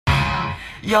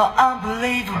You're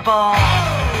unbelievable.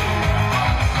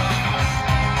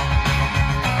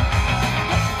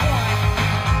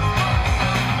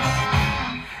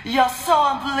 You're so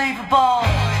unbelievable.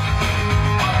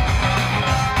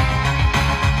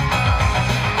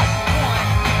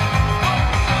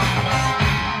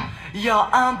 You're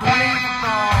unbelievable.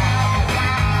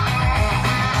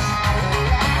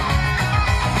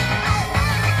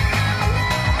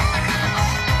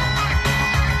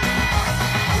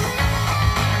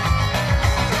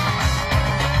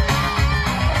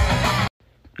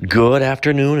 Good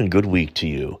afternoon and good week to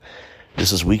you.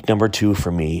 This is week number 2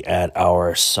 for me at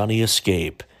our sunny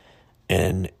escape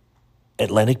in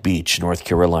Atlantic Beach, North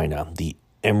Carolina, the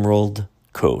Emerald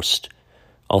Coast,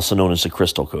 also known as the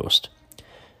Crystal Coast.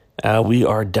 We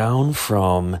are down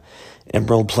from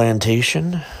Emerald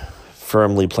Plantation,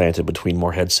 firmly planted between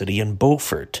Morehead City and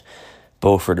Beaufort.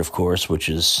 Beaufort, of course, which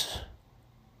is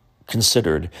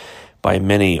considered by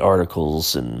many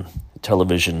articles and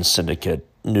television syndicate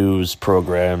news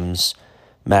programs,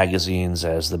 magazines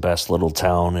as the best little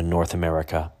town in North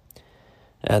America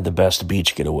and the best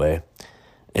beach getaway.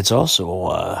 It's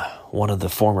also one of the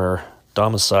former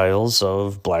domiciles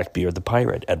of Blackbeard the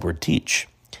Pirate, Edward Teach.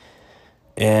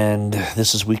 And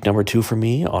this is week number 2 for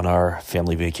me on our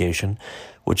family vacation,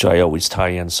 which I always tie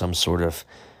in some sort of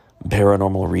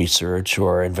paranormal research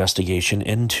or investigation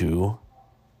into,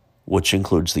 which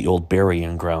includes the old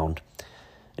burying ground.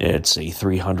 It's a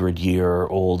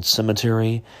 300-year-old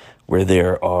cemetery where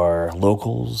there are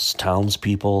locals,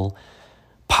 townspeople,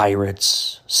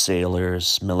 pirates,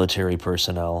 sailors, military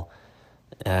personnel,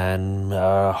 and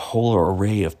a whole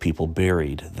array of people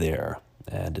buried there.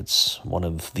 And it's one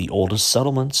of the oldest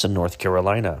settlements in North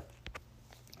Carolina.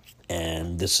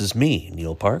 And this is me,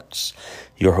 Neil Parks,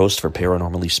 your host for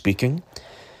Paranormally Speaking.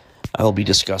 I'll be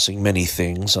discussing many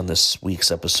things on this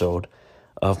week's episode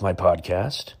of my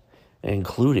podcast,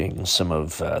 including some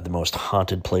of the most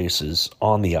haunted places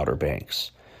on the Outer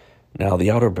Banks. Now, the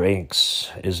Outer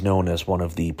Banks is known as one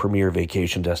of the premier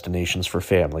vacation destinations for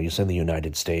families in the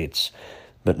United States,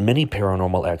 but many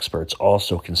paranormal experts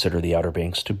also consider the Outer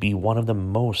Banks to be one of the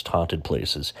most haunted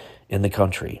places in the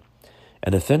country.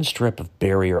 And the thin strip of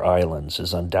barrier islands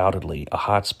is undoubtedly a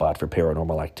hotspot for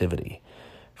paranormal activity,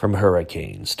 from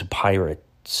hurricanes to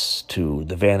pirates to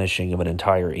the vanishing of an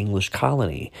entire English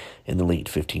colony in the late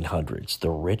 1500s. The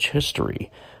rich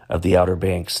history of the Outer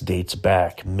Banks dates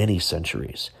back many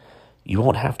centuries. You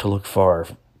won't have to look far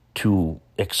to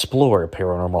explore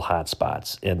paranormal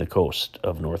hotspots in the coast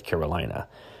of North Carolina.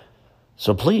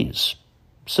 So please,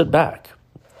 sit back.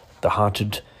 The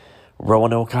haunted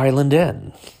Roanoke Island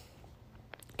Inn,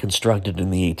 constructed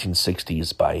in the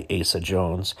 1860s by Asa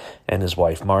Jones and his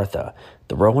wife Martha,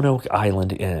 the Roanoke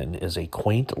Island Inn is a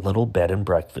quaint little bed and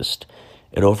breakfast.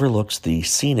 It overlooks the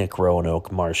scenic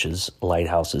Roanoke marshes,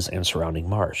 lighthouses, and surrounding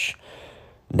marsh.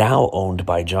 Now owned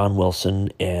by John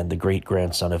Wilson and the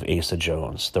great-grandson of Asa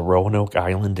Jones, the Roanoke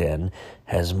Island Inn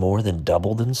has more than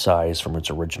doubled in size from its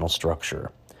original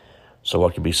structure. So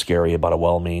what could be scary about a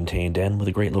well-maintained inn with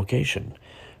a great location?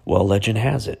 Well, legend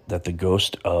has it that the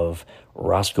ghost of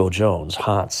Roscoe Jones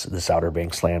haunts this Outer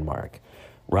Banks landmark.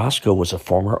 Roscoe was a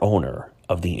former owner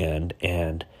of the inn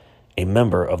and a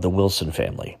member of the Wilson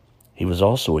family. He was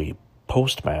also a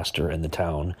postmaster in the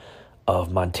town of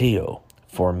Montejo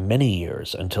for many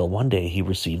years, until one day he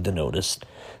received the notice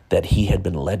that he had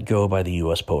been let go by the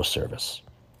U.S. Post Service.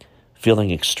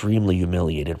 Feeling extremely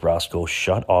humiliated, Roscoe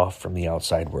shut off from the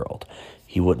outside world.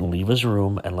 He wouldn't leave his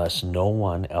room unless no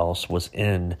one else was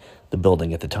in the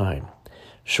building at the time.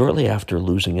 Shortly after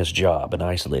losing his job and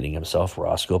isolating himself,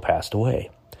 Roscoe passed away.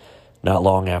 Not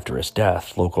long after his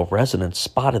death, local residents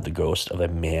spotted the ghost of a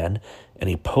man in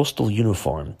a postal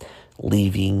uniform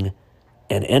leaving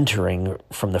and entering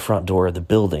from the front door of the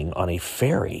building on a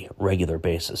fairly regular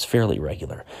basis.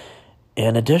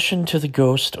 In addition to the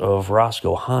ghost of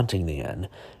Roscoe haunting the inn,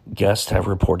 guests have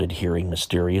reported hearing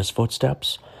mysterious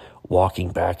footsteps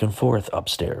walking back and forth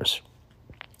upstairs.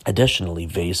 Additionally,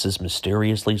 vases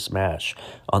mysteriously smash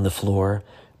on the floor,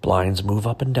 blinds move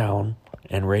up and down,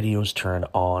 and radios turn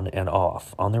on and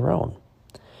off on their own.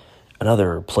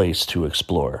 Another place to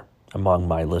explore among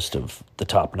my list of the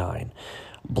top 9,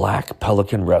 Black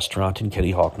Pelican Restaurant in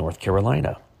Kitty Hawk, North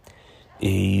Carolina.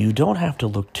 You don't have to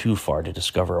look too far to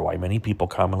discover why many people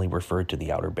commonly refer to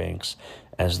the Outer Banks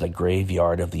as the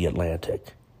graveyard of the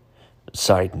Atlantic.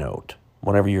 Side note,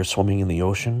 whenever you're swimming in the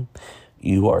ocean,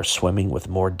 you are swimming with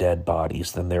more dead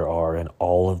bodies than there are in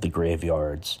all of the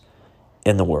graveyards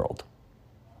in the world.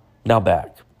 Now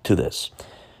back to this.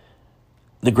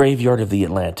 The graveyard of the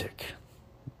Atlantic.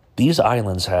 These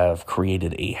islands have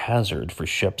created a hazard for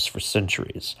ships for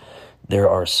centuries. There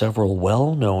are several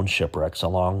well-known shipwrecks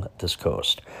along this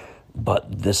coast,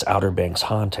 but this Outer Banks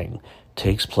haunting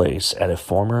takes place at a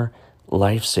former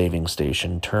life-saving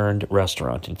station turned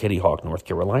restaurant in Kitty Hawk, North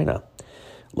Carolina.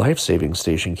 Life-saving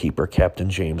station keeper Captain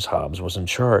James Hobbs was in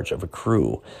charge of a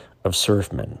crew of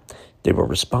surfmen. They were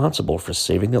responsible for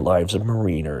saving the lives of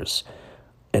mariners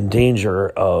in danger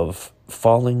of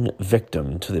falling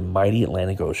victim to the mighty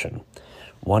Atlantic Ocean.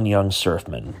 One young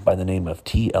surfman by the name of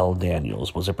T.L.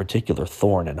 Daniels was a particular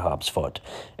thorn in Hobbs' foot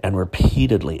and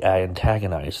repeatedly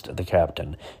antagonized the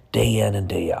captain day in and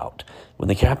day out. When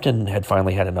the captain had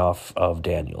finally had enough of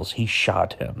Daniels, he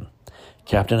shot him.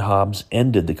 Captain Hobbs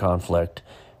ended the conflict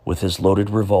with his loaded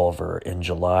revolver in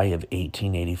July of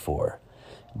 1884.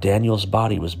 Daniels'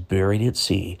 body was buried at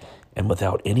sea, and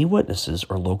without any witnesses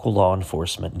or local law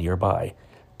enforcement nearby,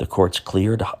 the courts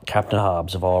cleared Captain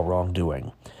Hobbs of all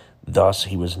wrongdoing. Thus,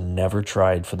 he was never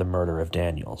tried for the murder of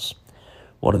Daniels.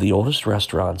 One of the oldest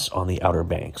restaurants on the Outer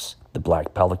Banks, the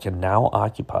Black Pelican, now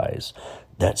occupies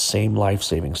that same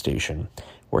life-saving station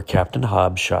where Captain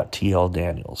Hobbs shot T.L.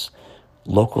 Daniels.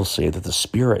 Locals say that the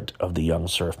spirit of the young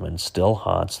surfman still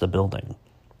haunts the building.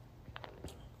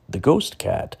 The Ghost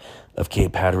Cat of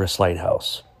Cape Hatteras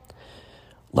Lighthouse.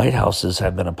 Lighthouses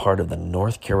have been a part of the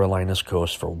North Carolina's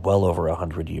coast for well over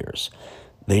 100 years.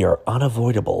 They are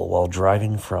unavoidable while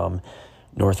driving from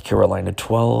North Carolina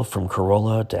 12, from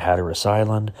Corolla to Hatteras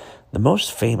Island. The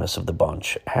most famous of the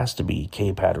bunch has to be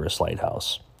Cape Hatteras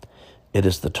Lighthouse. It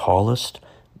is the tallest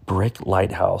brick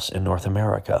lighthouse in North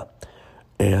America,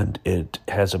 and it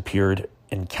has appeared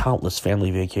in countless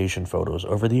family vacation photos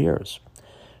over the years.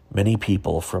 Many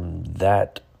people from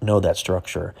that know that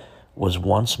structure was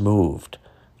once moved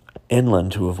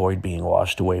inland to avoid being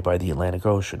washed away by the Atlantic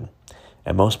Ocean.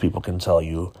 And most people can tell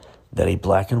you that a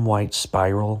black and white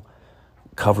spiral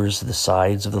covers the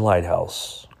sides of the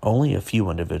lighthouse. Only a few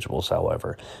individuals,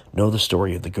 however, know the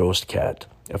story of the Ghost Cat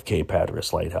of Cape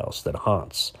Hatteras Lighthouse that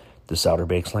haunts this Outer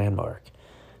Banks landmark.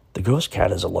 The Ghost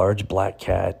Cat is a large black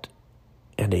cat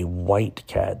and a white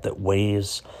cat that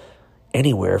weighs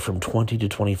anywhere from 20 to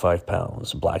 25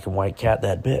 pounds. A black and white cat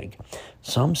that big.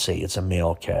 Some say it's a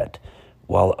male cat,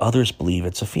 while others believe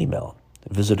it's a female.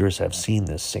 Visitors have seen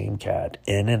this same cat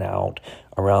in and out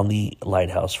around the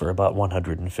lighthouse for about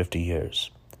 150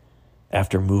 years.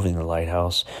 After moving the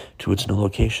lighthouse to its new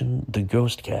location, the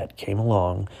Ghost Cat came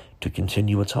along to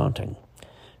continue its haunting.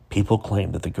 People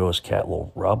claim that the Ghost Cat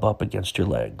will rub up against your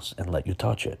legs and let you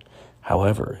touch it.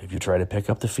 However, if you try to pick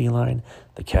up the feline,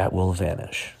 the cat will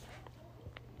vanish.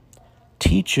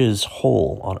 Teach's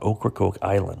Hole on Ocracoke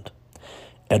Island.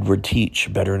 Edward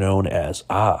Teach, better known as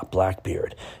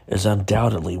Blackbeard, is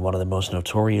undoubtedly one of the most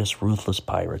notorious, ruthless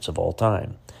pirates of all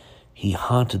time. He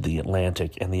haunted the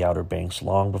Atlantic and the Outer Banks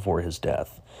long before his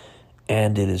death,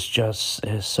 and it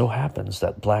so happens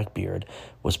that Blackbeard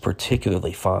was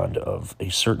particularly fond of a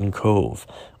certain cove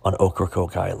on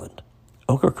Ocracoke Island.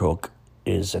 Ocracoke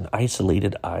is an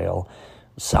isolated isle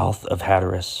south of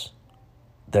Hatteras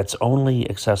that's only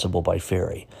accessible by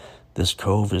ferry. This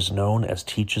cove is known as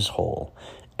Teach's Hole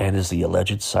and is the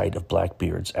alleged site of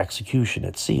Blackbeard's execution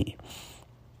at sea.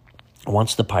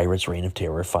 Once the pirates' reign of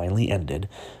terror finally ended,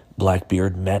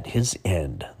 Blackbeard met his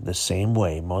end the same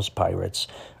way most pirates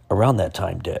around that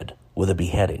time did, with a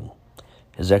beheading.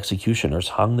 His executioners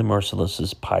hung the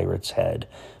merciless pirate's head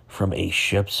from a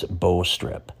ship's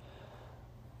bowstrip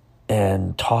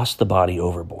and tossed the body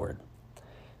overboard.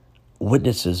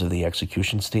 Witnesses of the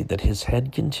execution state that his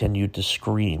head continued to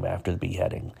scream after the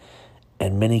beheading,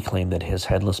 and many claim that his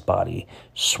headless body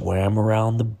swam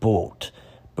around the boat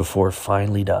before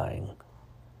finally dying.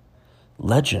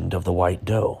 Legend of the White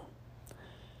Doe.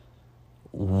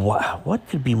 What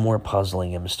could be more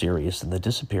puzzling and mysterious than the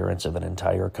disappearance of an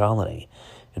entire colony?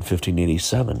 In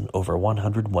 1587, over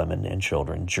 100 women and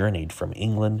children journeyed from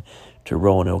England to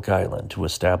Roanoke Island to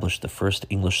establish the first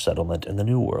English settlement in the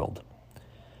New World.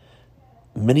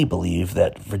 Many believe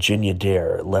that Virginia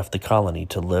Dare left the colony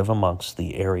to live amongst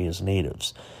the area's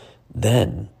natives.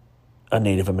 Then, a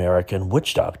Native American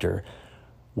witch doctor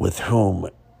with whom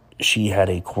she had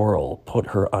a quarrel put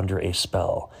her under a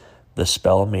spell. The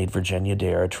spell made Virginia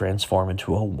Dare transform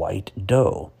into a white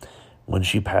doe. When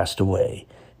she passed away,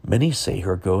 many say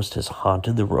her ghost has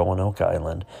haunted the Roanoke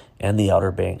Island and the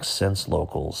Outer Banks since.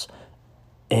 Locals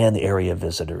and area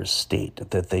visitors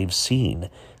state that they've seen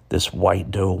this white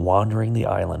doe wandering the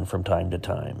island from time to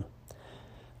time.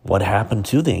 What happened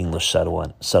to the English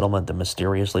settlement that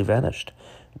mysteriously vanished?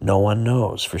 No one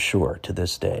knows for sure to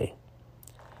this day.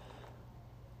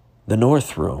 The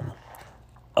North Room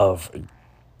of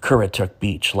Currituck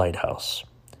Beach Lighthouse.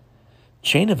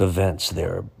 chain of events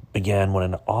there began when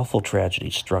an awful tragedy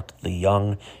struck the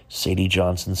young Sadie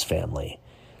Johnson's family.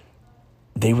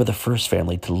 They were the first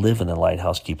family to live in the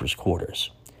lighthouse keeper's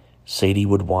quarters. Sadie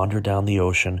would wander down the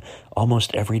ocean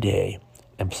almost every day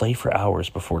and play for hours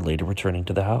before later returning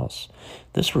to the house.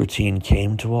 This routine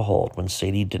came to a halt when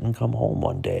Sadie didn't come home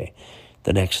one day.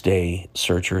 The next day,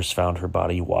 searchers found her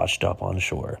body washed up on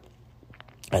shore.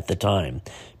 At the time,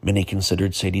 many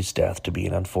considered Sadie's death to be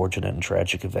an unfortunate and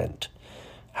tragic event.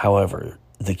 However,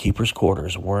 the keeper's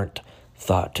quarters weren't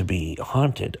thought to be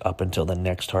haunted up until the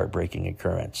next heartbreaking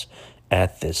occurrence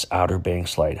at this Outer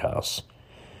Banks lighthouse.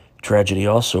 Tragedy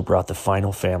also brought the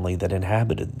final family that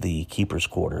inhabited the keeper's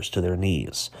quarters to their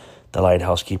knees. The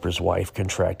lighthouse keeper's wife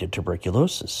contracted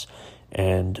tuberculosis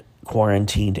and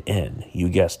quarantined in, you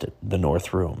guessed it, the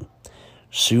North Room.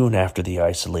 Soon after the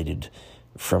isolated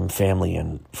from family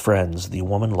and friends, the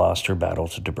woman lost her battle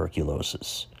to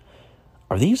tuberculosis.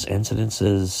 Are these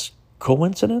incidences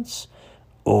coincidence,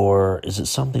 or is it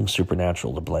something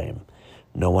supernatural to blame?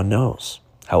 No one knows.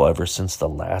 However, since the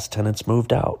last tenants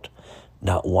moved out,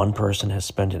 not one person has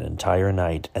spent an entire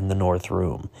night in the North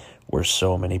Room where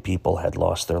so many people had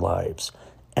lost their lives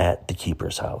at the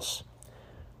keeper's house.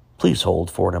 Please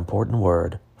hold for an important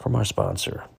word from our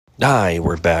sponsor. Hi,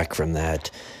 we're back from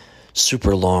that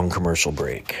super long commercial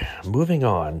break. Moving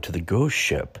on to the ghost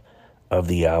ship of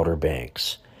the Outer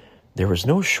Banks. There is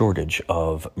no shortage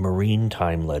of marine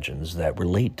time legends that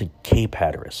relate to Cape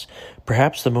Hatteras.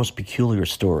 Perhaps the most peculiar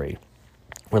story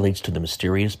relates to the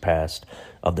mysterious past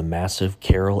of the massive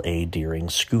Carroll A. Deering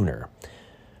schooner.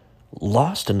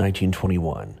 Lost in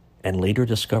 1921 and later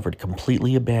discovered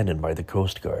completely abandoned by the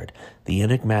Coast Guard, the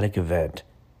enigmatic event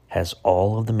has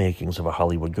all of the makings of a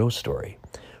Hollywood ghost story.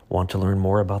 Want to learn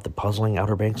more about the puzzling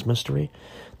Outer Banks mystery?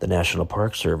 The National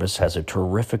Park Service has a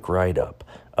terrific write-up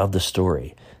of the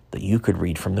story that you could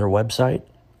read from their website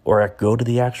or go to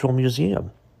the actual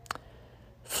museum.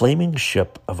 Flaming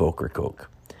Ship of Ocracoke.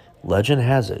 Legend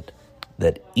has it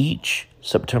that each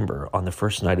September, on the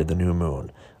first night of the new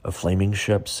moon, a flaming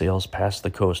ship sails past the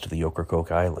coast of the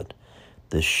Ocracoke Island.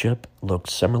 This ship looked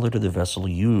similar to the vessel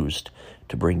used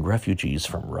to bring refugees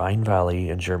from Rhine Valley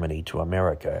in Germany to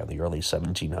America in the early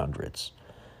 1700s.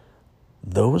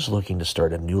 Those looking to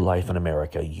start a new life in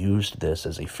America used this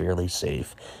as a fairly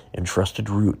safe and trusted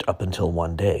route up until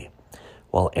one day.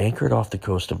 While anchored off the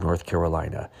coast of North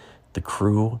Carolina, the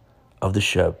crew of the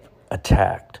ship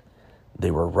attacked.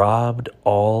 They were robbed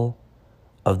all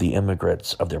of the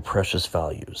immigrants of their precious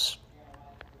values.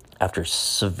 After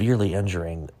severely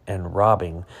injuring and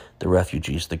robbing the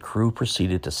refugees, the crew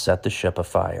proceeded to set the ship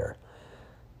afire.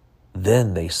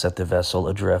 Then they set the vessel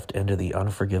adrift into the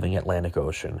unforgiving Atlantic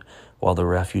Ocean while the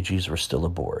refugees were still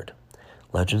aboard.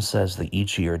 Legend says that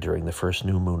each year during the first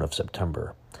new moon of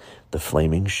September, the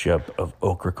flaming ship of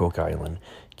Ocracoke Island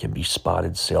can be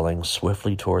spotted sailing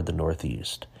swiftly toward the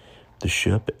northeast. The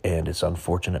ship and its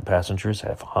unfortunate passengers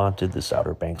have haunted this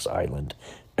Outer Banks island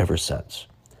ever since,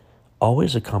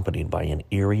 always accompanied by an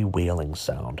eerie wailing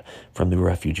sound from the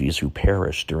refugees who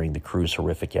perished during the crew's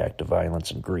horrific act of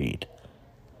violence and greed.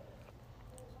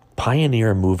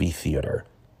 Pioneer Movie Theater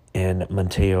in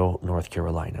Manteo, North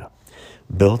Carolina.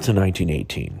 Built in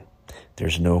 1918,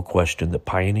 there's no question that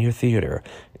Pioneer Theater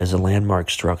is a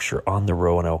landmark structure on the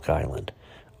Roanoke Island.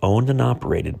 Owned and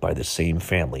operated by the same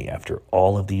family after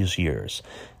all of these years,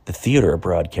 the theater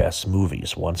broadcasts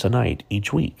movies once a night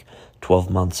each week, 12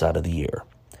 months out of the year.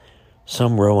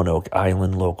 Some Roanoke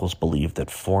Island locals believe that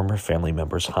former family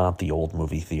members haunt the old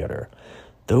movie theater.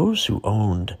 Those who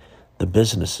owned the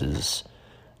businesses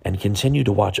and continue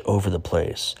to watch over the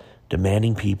place,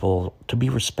 demanding people to be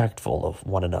respectful of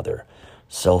one another.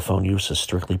 Cell phone use is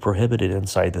strictly prohibited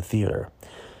inside the theater.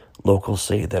 Locals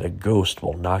say that a ghost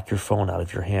will knock your phone out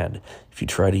of your hand if you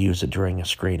try to use it during a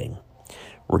screening.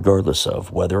 Regardless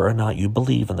of whether or not you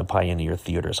believe in the Pioneer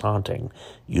Theater's haunting,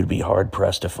 you'd be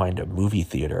hard-pressed to find a movie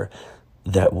theater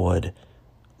that would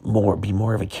be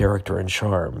more of a character and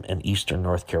charm in eastern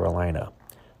North Carolina.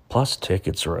 Plus,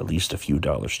 tickets are at least a few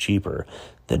dollars cheaper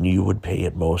than you would pay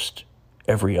at most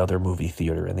every other movie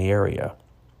theater in the area.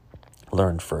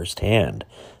 Learn firsthand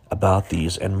about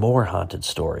these and more haunted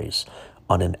stories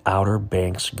on an Outer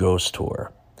Banks ghost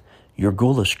tour. Your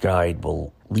ghoulish guide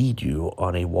will lead you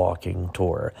on a walking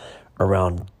tour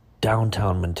around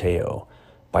downtown Manteo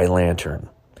by lantern.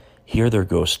 Hear their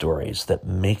ghost stories that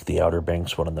make the Outer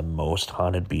Banks one of the most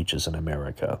haunted beaches in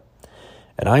America.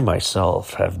 And I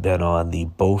myself have been on the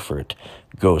Beaufort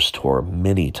ghost tour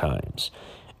many times,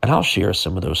 and I'll share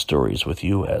some of those stories with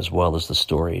you, as well as the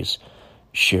stories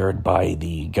shared by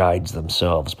the guides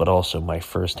themselves, but also my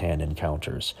firsthand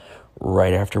encounters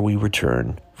right after we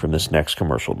return from this next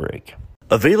commercial break.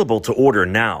 Available to order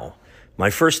now, my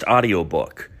first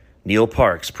audiobook, Neil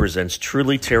Parks Presents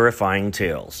Truly Terrifying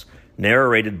Tales,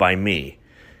 narrated by me.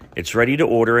 It's ready to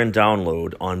order and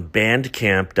download on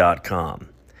Bandcamp.com.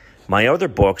 My other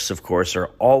books, of course,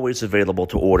 are always available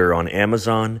to order on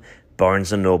Amazon,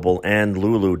 Barnes & Noble, and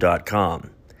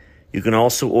Lulu.com. You can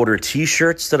also order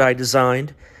t-shirts that I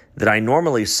designed that I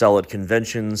normally sell at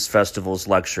conventions, festivals,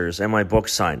 lectures, and my book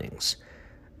signings.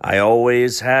 I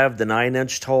always have the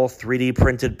 9-inch tall 3D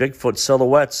printed Bigfoot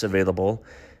silhouettes available,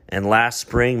 and last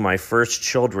spring my first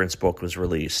children's book was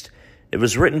released. It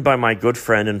was written by my good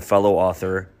friend and fellow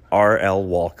author, R.L.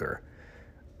 Walker.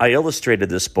 I illustrated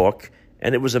this book,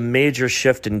 and it was a major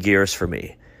shift in gears for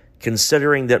me,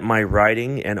 considering that my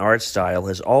writing and art style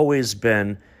has always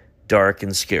been dark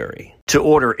and scary. To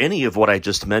order any of what I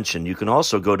just mentioned, you can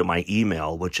also go to my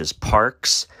email, which is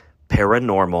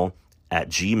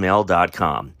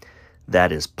parksparanormal@gmail.com.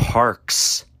 That is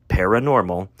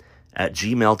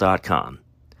parksparanormal@gmail.com.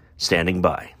 Standing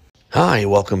by. Hi,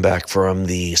 welcome back from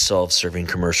the self-serving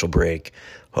commercial break.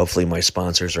 Hopefully my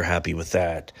sponsors are happy with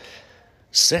that.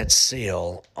 Set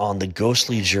sail on the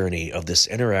ghostly journey of this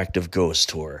interactive ghost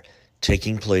tour,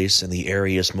 taking place in the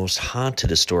area's most haunted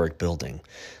historic building.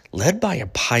 Led by a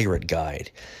pirate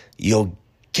guide, you'll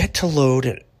get to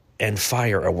load and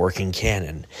fire a working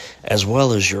cannon, as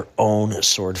well as your own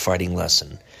sword-fighting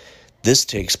lesson. This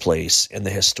takes place in the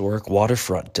historic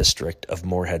waterfront district of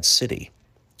Morehead City.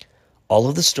 All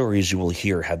of the stories you will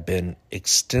hear have been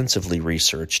extensively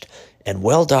researched and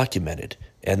well documented,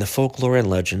 and the folklore and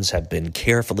legends have been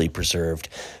carefully preserved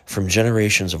from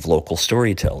generations of local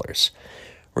storytellers.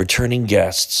 Returning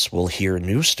guests will hear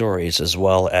new stories as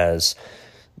well as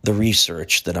the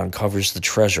research that uncovers the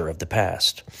treasure of the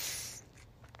past.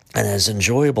 And as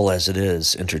enjoyable as it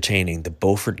is entertaining, the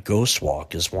Beaufort Ghost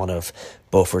Walk is one of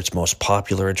Beaufort's most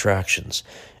popular attractions,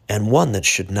 and one that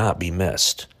should not be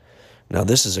missed. Now,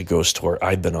 this is a ghost tour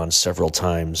I've been on several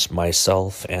times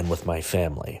myself and with my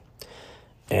family.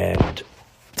 And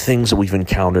things that we've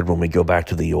encountered when we go back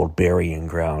to the old burying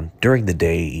ground, during the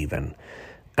day even,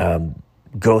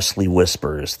 ghostly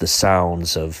whispers, the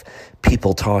sounds of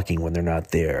people talking when they're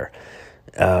not there,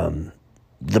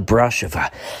 the brush of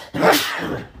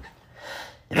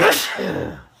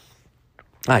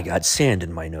I got sand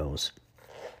in my nose.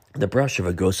 The brush of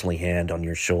a ghostly hand on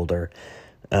your shoulder,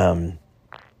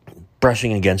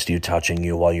 brushing against you, touching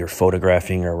you while you're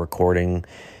photographing or recording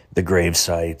the grave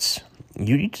sites.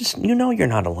 You know you're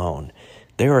not alone.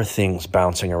 There are things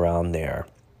bouncing around there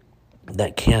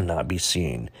that cannot be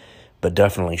seen, but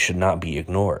definitely should not be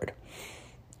ignored.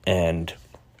 And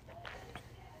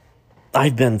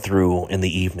I've been through in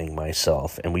the evening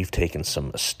myself, and we've taken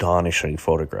some astonishing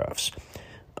photographs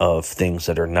of things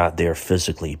that are not there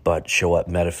physically, but show up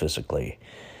metaphysically.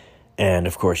 And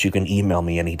of course, you can email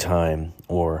me anytime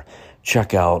or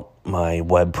check out my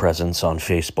web presence on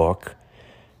Facebook,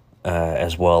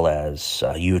 as well as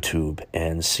YouTube,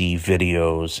 and see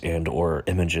videos and or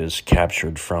images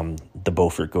captured from the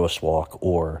Beaufort Ghost Walk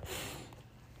or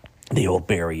the old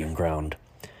burying ground.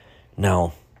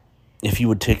 Now, if you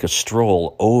would take a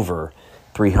stroll over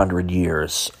 300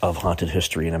 years of haunted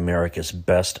history in America's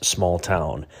best small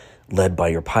town, led by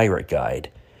your pirate guide,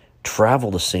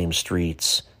 travel the same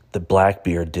streets that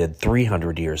Blackbeard did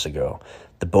 300 years ago,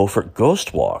 the Beaufort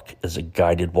Ghost Walk is a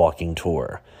guided walking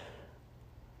tour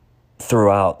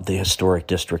throughout the historic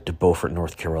district of Beaufort,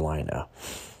 North Carolina.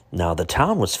 Now, the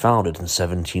town was founded in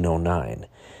 1709,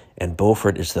 and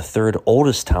Beaufort is the third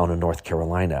oldest town in North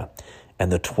Carolina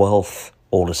and the 12th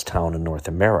oldest town in North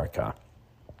America.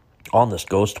 On this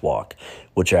ghost walk,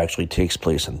 which actually takes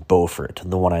place in Beaufort,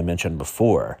 the one I mentioned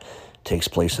before takes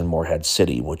place in Morehead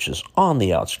City, which is on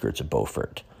the outskirts of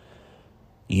Beaufort.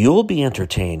 You'll be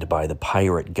entertained by the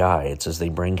pirate guides as they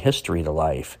bring history to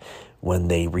life when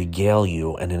they regale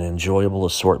you in an enjoyable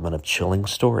assortment of chilling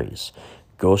stories,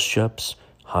 ghost ships,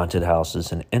 haunted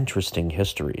houses, and interesting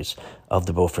histories of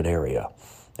the Beaufort area.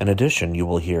 In addition, you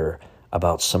will hear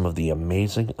about some of the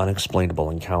amazing, unexplainable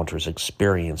encounters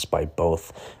experienced by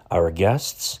both our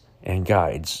guests and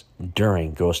guides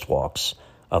during ghost walks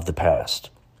of the past.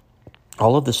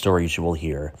 All of the stories you will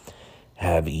hear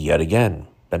have, yet again,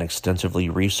 been extensively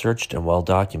researched and well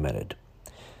documented.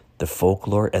 The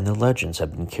folklore and the legends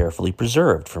have been carefully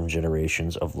preserved from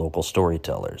generations of local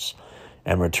storytellers,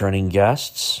 and returning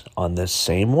guests on this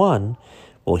same one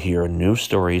will hear new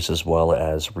stories as well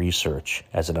as research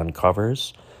as it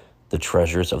uncovers the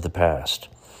treasures of the past.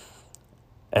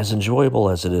 As enjoyable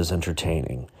as it is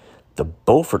entertaining, the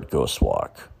Beaufort Ghost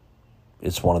Walk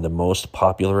is one of the most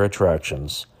popular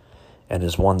attractions and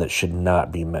is one that should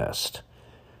not be missed.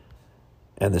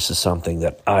 And this is something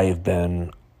that I've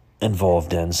been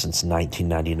involved in since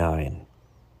 1999.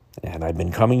 And I've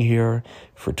been coming here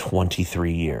for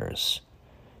 23 years.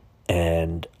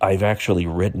 And I've actually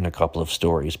written a couple of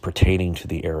stories pertaining to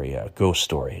the area, ghost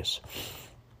stories.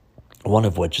 One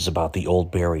of which is about the old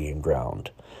burying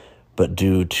ground. But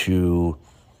due to,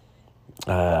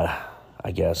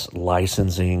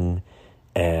 licensing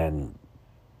and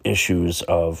issues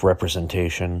of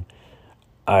representation,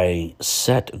 I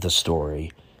set the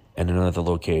story in another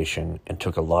location and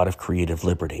took a lot of creative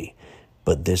liberty.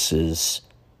 But this is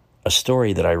a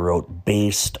story that I wrote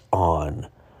based on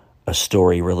a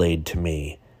story relayed to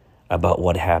me about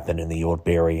what happened in the old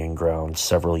burying ground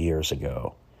several years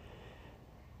ago.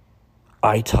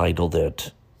 I titled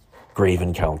it Grave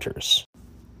Encounters.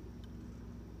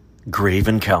 Grave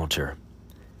Encounter.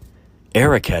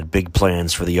 Eric had big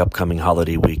plans for the upcoming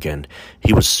holiday weekend.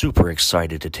 He was super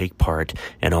excited to take part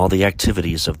in all the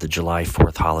activities of the July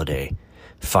 4th holiday.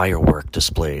 Firework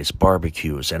displays,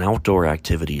 barbecues, and outdoor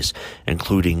activities,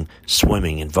 including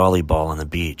swimming and volleyball on the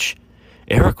beach.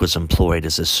 Eric was employed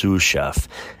as a sous chef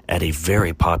at a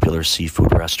very popular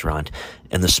seafood restaurant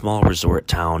in the small resort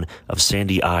town of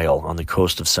Sandy Isle on the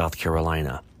coast of South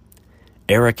Carolina.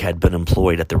 Eric had been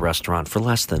employed at the restaurant for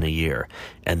less than a year,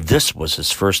 and this was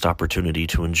his first opportunity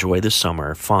to enjoy the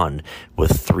summer fun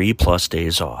with 3+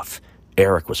 days off.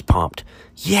 Eric was pumped.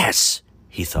 Yes,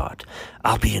 he thought,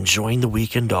 I'll be enjoying the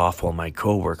weekend off while my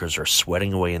coworkers are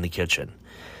sweating away in the kitchen.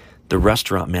 The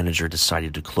restaurant manager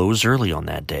decided to close early on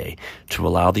that day to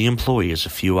allow the employees a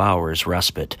few hours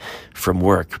respite from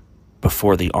work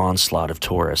before the onslaught of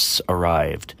tourists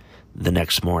arrived the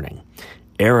next morning.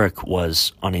 Eric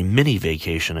was on a mini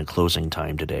vacation at closing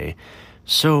time today,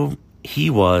 so he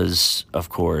was, of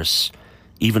course,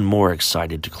 even more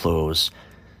excited to close.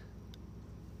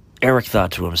 Eric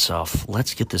thought to himself,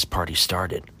 let's get this party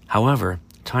started. However,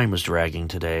 time was dragging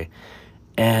today,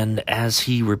 and as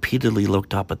he repeatedly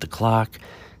looked up at the clock,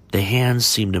 the hands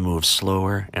seemed to move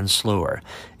slower and slower,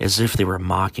 as if they were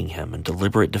mocking him in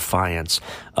deliberate defiance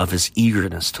of his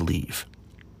eagerness to leave.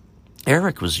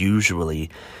 Eric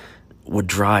would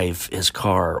drive his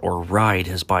car or ride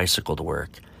his bicycle to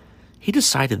work. He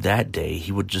decided that day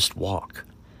he would just walk.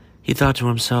 He thought to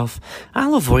himself,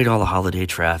 I'll avoid all the holiday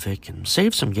traffic and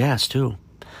save some gas too.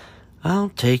 I'll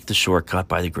take the shortcut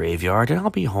by the graveyard and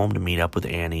I'll be home to meet up with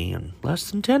Annie in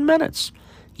less than 10 minutes.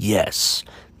 Yes,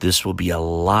 this will be a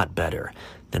lot better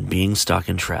than being stuck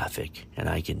in traffic, and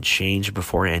I can change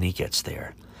before Annie gets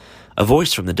there. A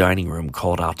voice from the dining room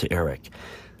called out to Eric.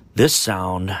 This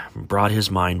sound brought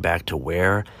his mind back to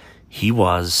where he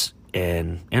was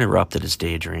and interrupted his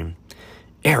daydream.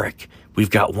 Eric, we've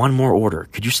got one more order.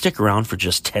 Could you stick around for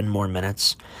just 10 more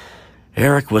minutes?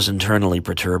 Eric was internally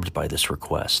perturbed by this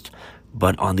request,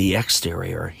 but on the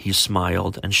exterior, he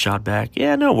smiled and shot back,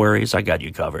 yeah, no worries, I got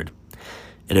you covered.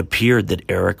 It appeared that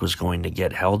Eric was going to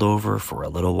get held over for a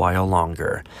little while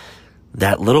longer.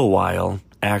 That little while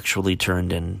actually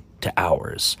turned into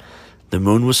hours. The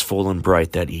moon was full and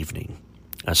bright that evening.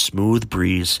 A smooth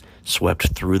breeze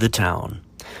swept through the town.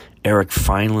 Eric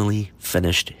finally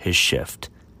finished his shift.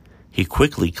 He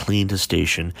quickly cleaned his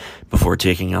station before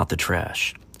taking out the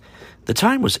trash. The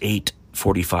time was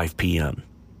 8:45 p.m.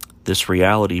 This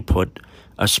reality put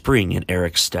a spring in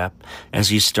Eric's step as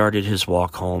he started his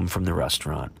walk home from the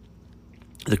restaurant.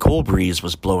 The cool breeze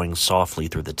was blowing softly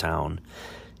through the town.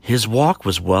 His walk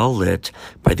was well lit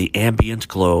by the ambient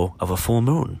glow of a full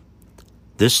moon.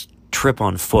 This trip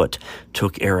on foot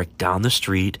took Eric down the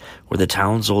street where the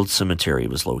town's old cemetery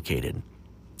was located.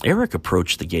 Eric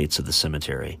approached the gates of the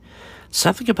cemetery.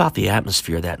 Something about the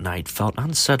atmosphere that night felt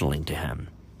unsettling to him.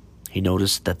 He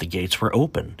noticed that the gates were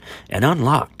open and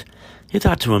unlocked. He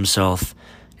thought to himself,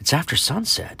 it's after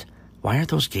sunset. Why are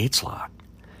those gates locked?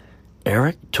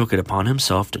 Eric took it upon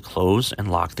himself to close and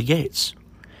lock the gates.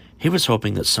 He was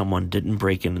hoping that someone didn't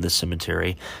break into the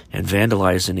cemetery and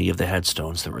vandalize any of the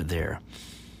headstones that were there.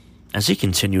 As he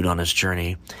continued on his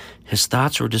journey, his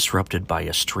thoughts were disrupted by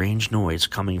a strange noise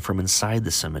coming from inside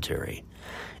the cemetery.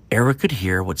 Eric could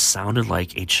hear what sounded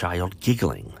like a child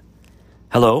giggling.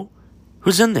 Hello?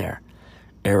 Who's in there?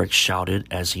 Eric shouted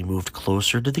as he moved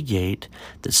closer to the gate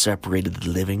that separated the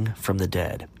living from the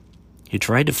dead. He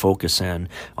tried to focus in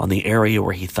on the area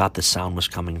where he thought the sound was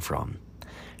coming from.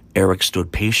 Eric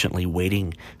stood patiently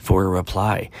waiting for a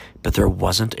reply, but there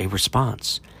wasn't a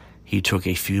response. He took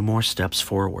a few more steps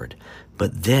forward,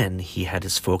 but then he had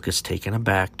his focus taken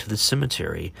aback to the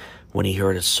cemetery when he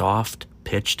heard a soft,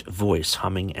 pitched voice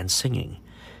humming and singing.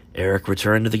 Eric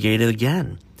returned to the gate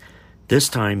again. This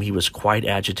time he was quite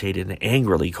agitated and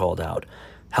angrily called out,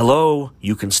 "Hello,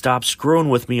 you can stop screwing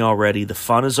with me already. The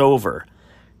fun is over."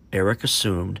 Eric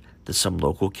assumed that some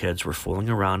local kids were fooling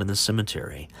around in the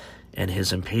cemetery, and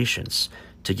his impatience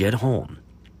to get home.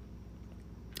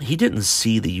 He didn't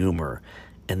see the humor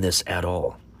in this at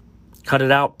all. "Cut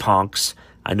it out, punks.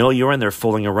 I know you're in there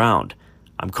fooling around.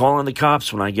 I'm calling the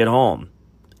cops when I get home,"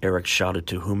 Eric shouted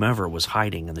to whomever was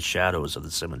hiding in the shadows of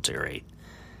the cemetery.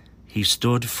 He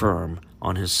stood firm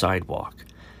on his sidewalk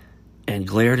and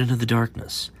glared into the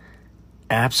darkness.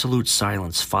 Absolute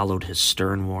silence followed his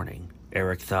stern warning.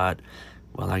 Eric thought,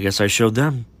 "Well, I guess I showed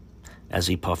them," as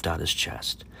he puffed out his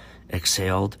chest,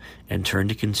 exhaled, and turned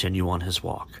to continue on his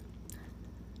walk.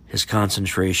 His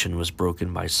concentration was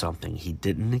broken by something he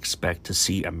didn't expect to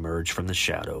see emerge from the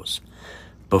shadows.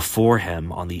 Before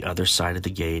him, on the other side of the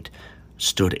gate,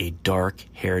 stood a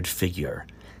dark-haired figure,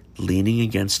 leaning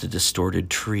against a distorted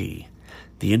tree.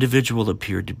 The individual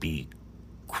appeared to be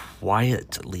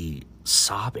quietly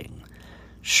sobbing.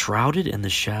 Shrouded in the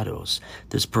shadows,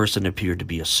 this person appeared to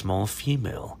be a small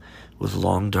female with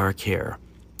long dark hair.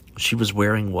 She was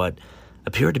wearing what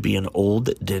appeared to be an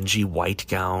old, dingy white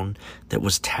gown that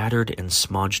was tattered and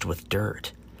smudged with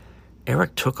dirt.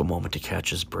 Eric took a moment to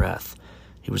catch his breath.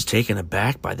 He was taken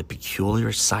aback by the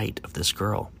peculiar sight of this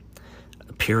girl,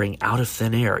 appearing out of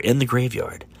thin air in the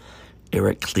graveyard.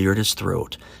 Eric cleared his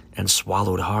throat and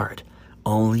swallowed hard,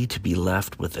 only to be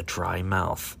left with a dry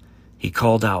mouth. He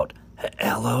called out,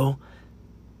 "Hello?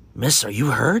 Miss, are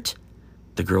you hurt?"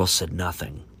 The girl said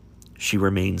nothing. She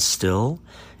remained still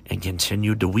and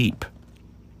continued to weep.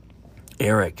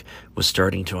 Eric was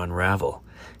starting to unravel.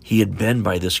 He had been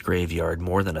by this graveyard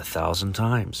more than 1,000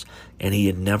 times, and he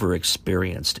had never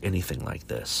experienced anything like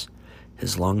this.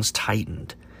 His lungs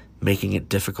tightened, making it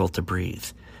difficult to breathe.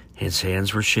 His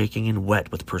hands were shaking and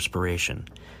wet with perspiration.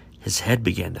 His head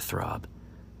began to throb.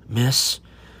 "Miss,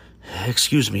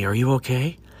 excuse me, are you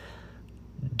okay?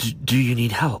 Do you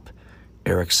need help?"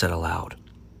 Eric said aloud.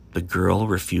 The girl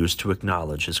refused to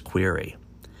acknowledge his query.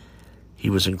 He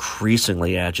was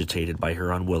increasingly agitated by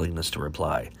her unwillingness to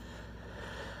reply.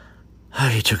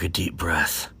 He took a deep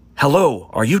breath. "Hello,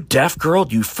 are you deaf, girl?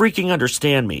 Do you freaking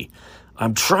understand me?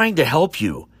 I'm trying to help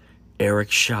you,"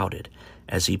 Eric shouted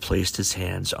as he placed his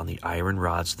hands on the iron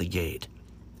rods of the gate.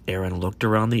 Aaron looked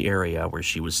around the area where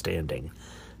she was standing.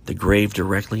 The grave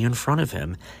directly in front of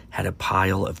him had a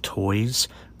pile of toys,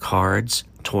 cards,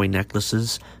 toy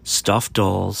necklaces, stuffed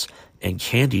dolls, and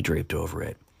candy draped over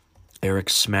it. Eric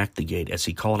smacked the gate as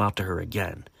he called out to her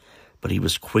again, but he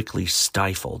was quickly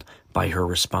stifled by her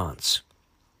response.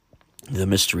 The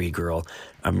mystery girl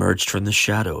emerged from the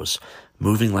shadows,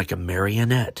 moving like a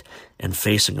marionette and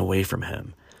facing away from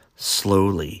him.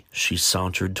 Slowly, she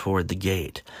sauntered toward the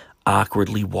gate,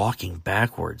 awkwardly walking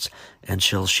backwards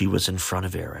until she was in front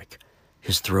of Eric.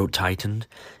 His throat tightened,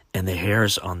 and the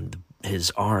hairs on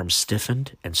his arms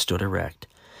stiffened and stood erect.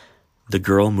 The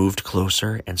girl moved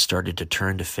closer and started to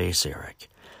turn to face Eric.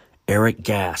 Eric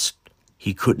gasped.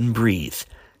 He couldn't breathe.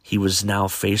 He was now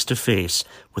face to face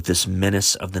with this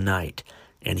menace of the night,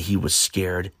 and he was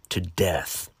scared to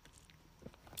death.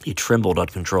 He trembled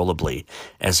uncontrollably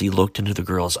as he looked into the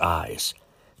girl's eyes.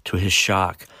 To his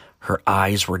shock, her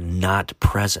eyes were not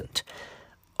present.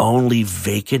 Only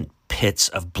vacant pits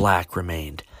of black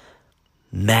remained.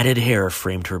 Matted hair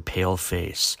framed her pale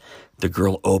face. The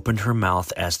girl opened her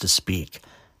mouth as to speak.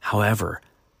 However,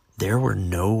 there were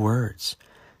no words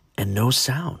and no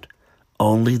sound.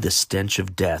 Only the stench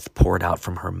of death poured out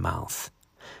from her mouth.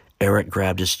 Eric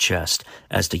grabbed his chest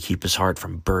as to keep his heart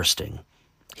from bursting.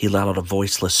 He let out a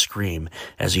voiceless scream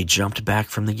as he jumped back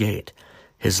from the gate.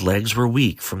 His legs were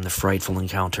weak from the frightful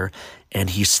encounter, and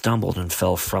he stumbled and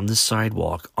fell from the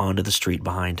sidewalk onto the street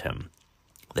behind him.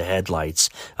 The headlights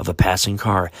of a passing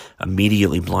car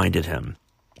immediately blinded him.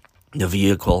 The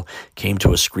vehicle came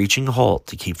to a screeching halt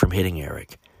to keep from hitting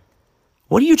Eric.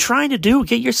 "What are you trying to do?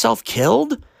 Get yourself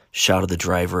killed?" shouted the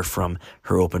driver from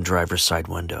her open driver's side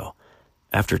window.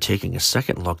 After taking a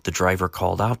second look, the driver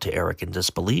called out to Eric in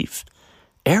disbelief.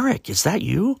 "Eric, is that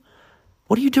you?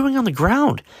 What are you doing on the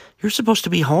ground? You're supposed to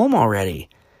be home already."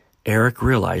 Eric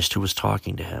realized who was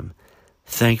talking to him.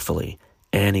 Thankfully,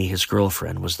 Annie, his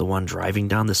girlfriend, was the one driving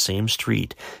down the same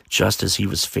street just as he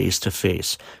was face to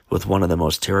face with one of the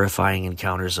most terrifying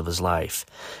encounters of his life.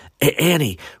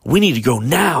 "Annie, we need to go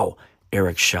now!"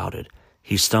 Eric shouted.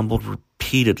 He stumbled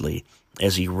repeatedly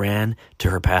as he ran to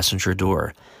her passenger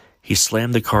door. He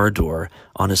slammed the car door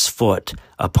on his foot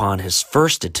upon his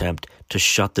first attempt to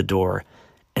shut the door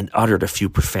and uttered a few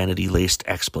profanity-laced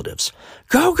expletives.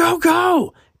 "Go, go,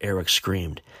 go!" Eric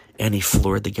screamed, and he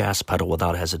floored the gas pedal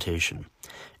without hesitation.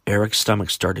 Eric's stomach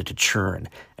started to churn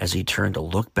as he turned to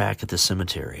look back at the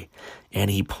cemetery,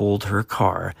 and he pulled her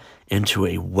car into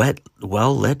a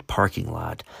well-lit parking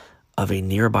lot of a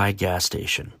nearby gas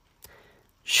station.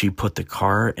 She put the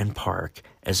car in park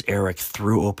as Eric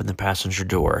threw open the passenger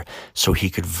door so he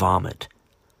could vomit.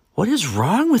 "What is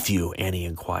wrong with you?" Annie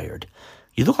inquired.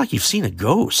 "You look like you've seen a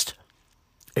ghost."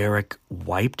 Eric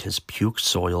wiped his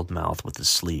puke-soiled mouth with his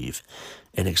sleeve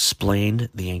and explained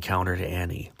the encounter to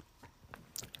Annie.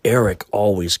 Eric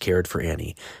always cared for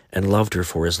Annie and loved her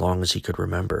for as long as he could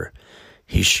remember.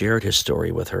 He shared his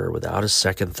story with her without a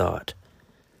second thought.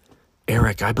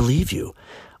 "Eric, I believe you.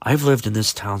 I've lived in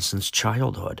this town since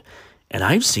childhood, and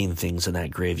I've seen things in that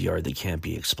graveyard that can't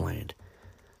be explained."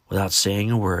 Without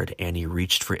saying a word, Annie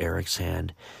reached for Eric's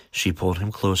hand. She pulled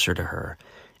him closer to her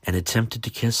and attempted to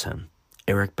kiss him.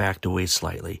 Eric backed away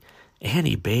slightly.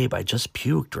 "Annie, babe, I just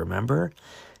puked, remember?"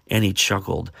 Annie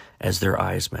chuckled as their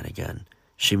eyes met again.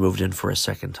 She moved in for a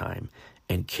second time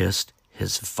and kissed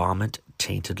his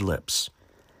vomit-tainted lips.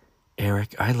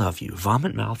 "Eric, I love you,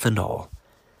 vomit mouth and all."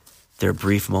 Their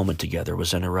brief moment together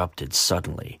was interrupted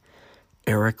suddenly.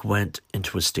 Eric went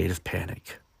into a state of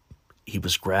panic. He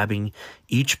was grabbing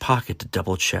each pocket to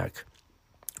double-check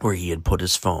where he had put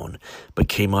his phone, but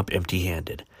came up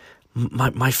empty-handed.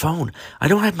 My phone! I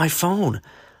don't have my phone!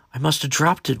 I must have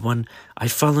dropped it when I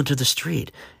fell into the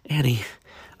street. Annie,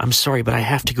 I'm sorry, but I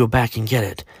have to go back and get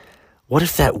it. What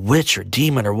if that witch or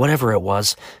demon or whatever it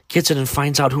was gets it and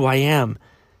finds out who I am?"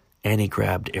 Annie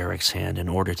grabbed Eric's hand in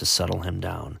order to settle him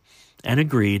down and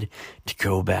agreed to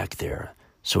go back there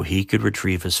so he could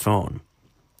retrieve his phone.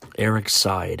 Eric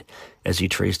sighed as he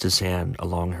traced his hand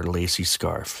along her lacy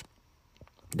scarf.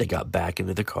 They got back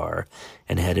into the car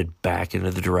and headed back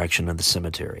into the direction of the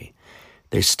cemetery.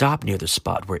 They stopped near the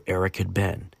spot where Eric had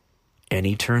been.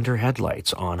 Annie turned her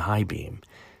headlights on high beam.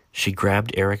 She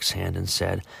grabbed Eric's hand and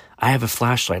said, "I have a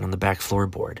flashlight on the back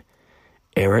floorboard."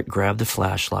 Eric grabbed the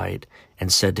flashlight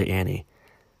and said to Annie,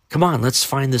 "Come on, let's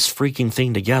find this freaking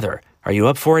thing together. Are you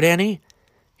up for it, Annie?"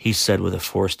 He said with a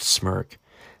forced smirk.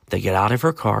 They got out of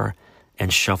her car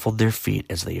and shuffled their feet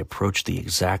as they approached the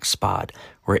exact spot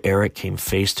where Eric came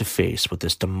face to face with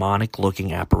this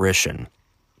demonic-looking apparition.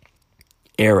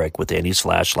 Eric, with Annie's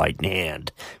flashlight in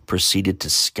hand, proceeded to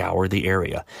scour the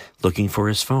area, looking for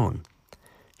his phone.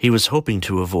 He was hoping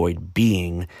to avoid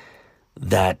being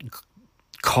that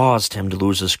caused him to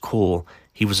lose his cool.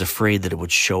 He was afraid that it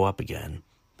would show up again,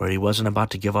 but he wasn't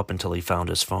about to give up until he found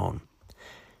his phone.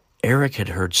 Eric had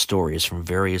heard stories from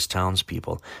various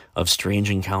townspeople of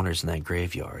strange encounters in that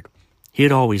graveyard. He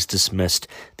had always dismissed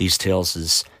these tales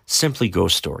as simply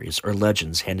ghost stories or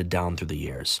legends handed down through the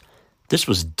years. This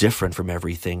was different from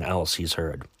everything else he's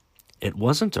heard. It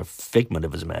wasn't a figment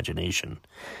of his imagination.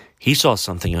 He saw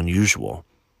something unusual.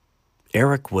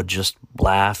 Eric would just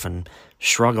laugh and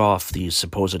shrug off these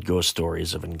supposed ghost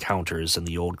stories of encounters in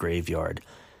the old graveyard.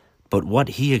 But what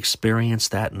he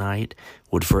experienced that night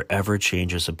would forever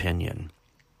change his opinion.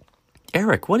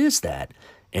 "Eric, what is that?"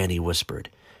 Annie whispered.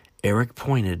 Eric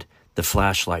pointed the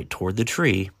flashlight toward the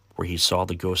tree where he saw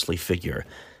the ghostly figure.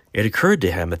 It occurred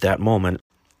to him at that moment,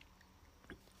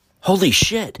 "Holy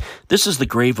shit, this is the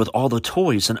grave with all the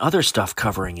toys and other stuff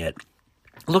covering it.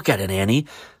 Look at it, Annie.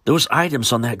 Those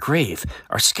items on that grave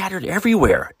are scattered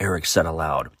everywhere," Eric said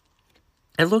aloud.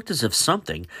 It looked as if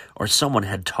something or someone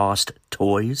had tossed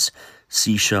toys,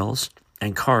 seashells,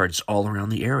 and cards all around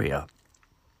the area.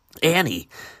 "Annie,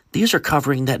 these are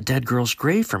covering that dead girl's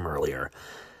grave from earlier.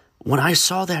 When I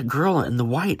saw that girl in the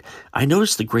white, I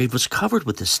noticed the grave was covered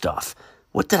with this stuff.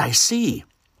 What did I see?"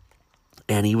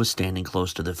 Annie was standing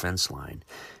close to the fence line.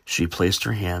 She placed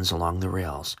her hands along the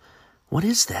rails. "What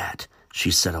is that?"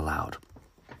 she said aloud.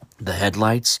 The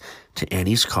headlights to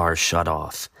Annie's car shut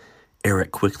off.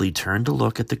 Eric quickly turned to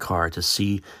look at the car to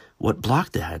see what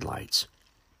blocked the headlights.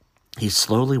 He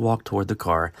slowly walked toward the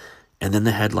car, and then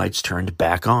the headlights turned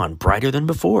back on, brighter than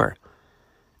before.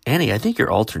 "Annie, I think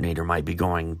your alternator might be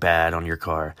going bad on your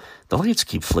car. The lights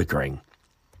keep flickering,"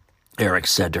 Eric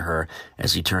said to her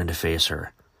as he turned to face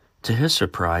her. To his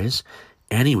surprise,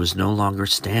 Annie was no longer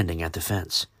standing at the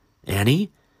fence. "Annie?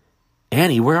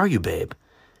 Annie, where are you, babe?"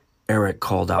 Eric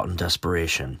called out in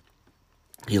desperation.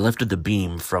 He lifted the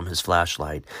beam from his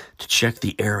flashlight to check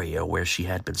the area where she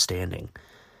had been standing.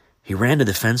 He ran to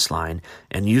the fence line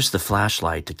and used the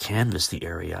flashlight to canvass the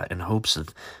area in hopes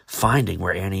of finding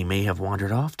where Annie may have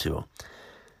wandered off to.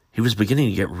 He was beginning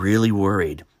to get really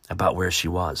worried about where she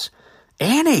was.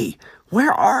 "Annie,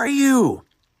 where are you?"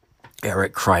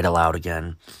 Eric cried aloud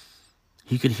again.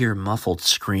 He could hear muffled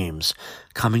screams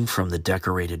coming from the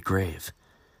decorated grave.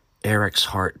 Eric's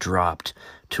heart dropped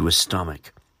to his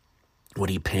stomach. when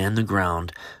he panned the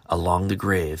ground along the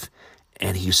grave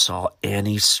and he saw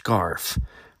Annie's scarf.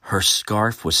 Her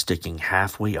scarf was sticking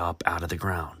halfway up out of the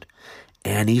ground.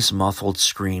 Annie's muffled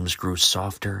screams grew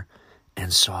softer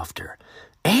and softer.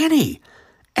 "Annie!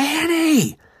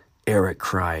 Annie!" Eric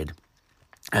cried,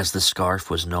 as the scarf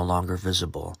was no longer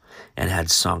visible and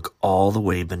had sunk all the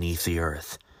way beneath the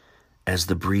earth. As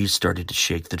the breeze started to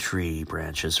shake the tree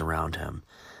branches around him,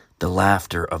 the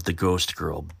laughter of the ghost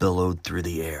girl billowed through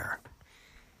the air.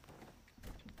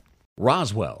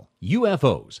 Roswell,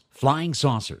 UFOs, flying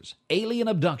saucers, alien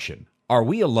abduction. Are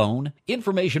we alone?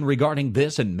 Information regarding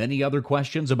this and many other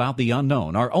questions about the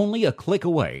unknown are only a click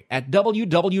away at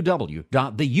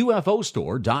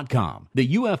www.theufostore.com.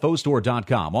 The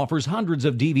UFOstore.com offers hundreds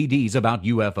of DVDs about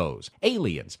UFOs,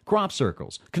 aliens, crop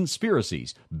circles,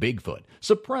 conspiracies, Bigfoot,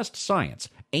 suppressed science,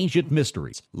 ancient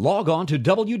mysteries. Log on to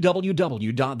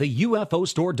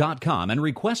www.theufostore.com and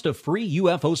request a free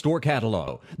UFO Store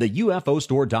catalog. The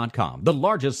UFOstore.com, the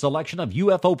largest selection of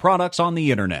UFO products on the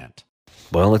internet.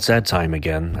 Well, it's that time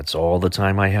again. That's all the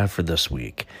time I have for this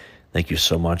week. Thank you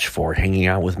so much for hanging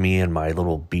out with me in my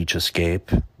little beach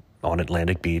escape on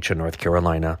Atlantic Beach in North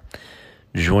Carolina.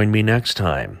 Join me next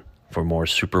time for more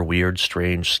super weird,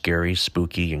 strange, scary,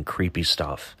 spooky, and creepy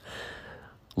stuff.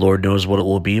 Lord knows what it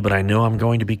will be, but I know I'm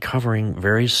going to be covering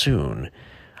very soon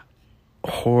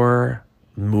horror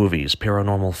movies,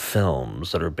 paranormal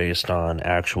films that are based on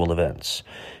actual events.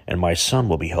 And my son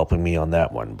will be helping me on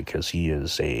that one because he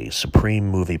is a supreme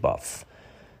movie buff.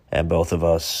 And both of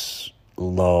us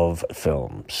love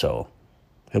film. So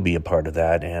he'll be a part of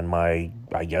that and my,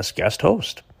 I guess, guest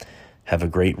host. Have a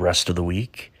great rest of the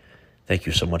week. Thank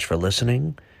you so much for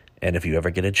listening. And if you ever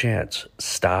get a chance,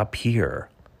 stop here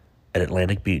at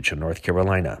Atlantic Beach in North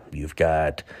Carolina. You've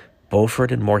got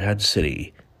Beaufort and Morehead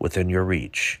City within your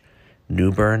reach. New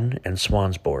Bern and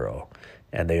Swansboro,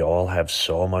 and they all have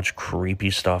so much creepy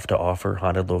stuff to offer,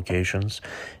 haunted locations,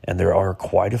 and there are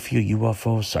quite a few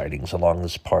UFO sightings along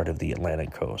this part of the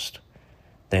Atlantic coast.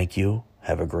 Thank you,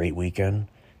 have a great weekend,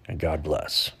 and God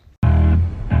bless.